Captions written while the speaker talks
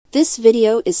This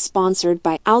video is sponsored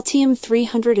by Altium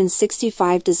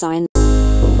 365 Design.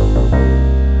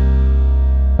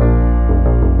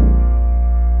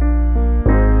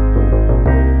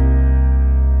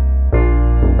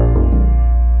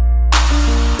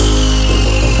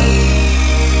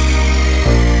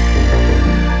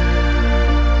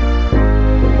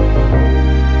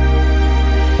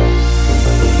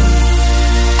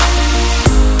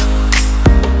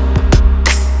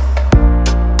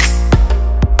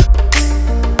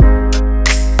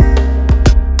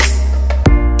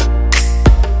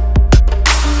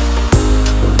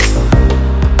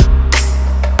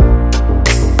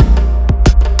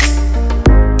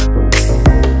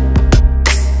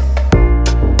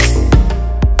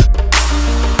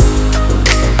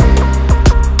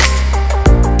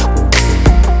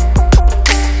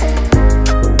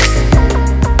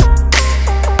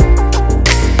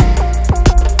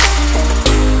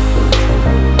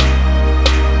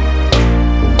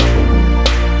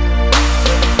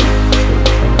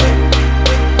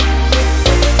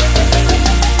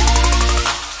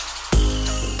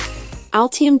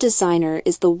 Altium Designer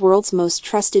is the world's most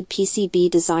trusted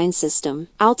PCB design system.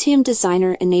 Altium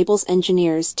Designer enables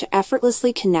engineers to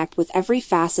effortlessly connect with every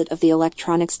facet of the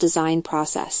electronics design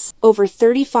process. Over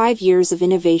 35 years of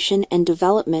innovation and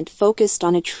development focused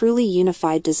on a truly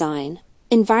unified design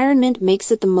environment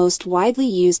makes it the most widely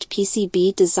used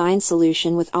PCB design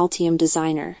solution with Altium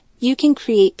Designer. You can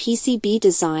create PCB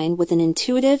design with an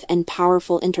intuitive and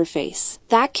powerful interface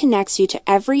that connects you to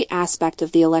every aspect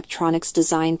of the electronics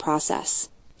design process.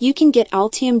 You can get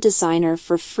Altium Designer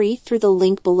for free through the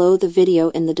link below the video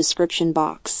in the description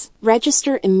box.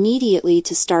 Register immediately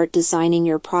to start designing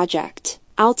your project.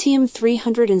 Altium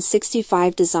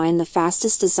 365 Design, the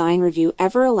fastest design review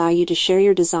ever, allow you to share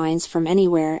your designs from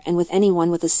anywhere and with anyone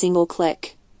with a single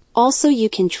click. Also, you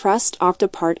can trust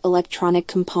Octopart Electronic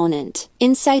Component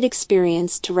Insight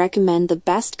Experience to recommend the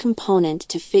best component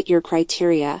to fit your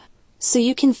criteria, so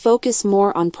you can focus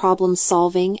more on problem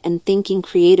solving and thinking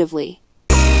creatively.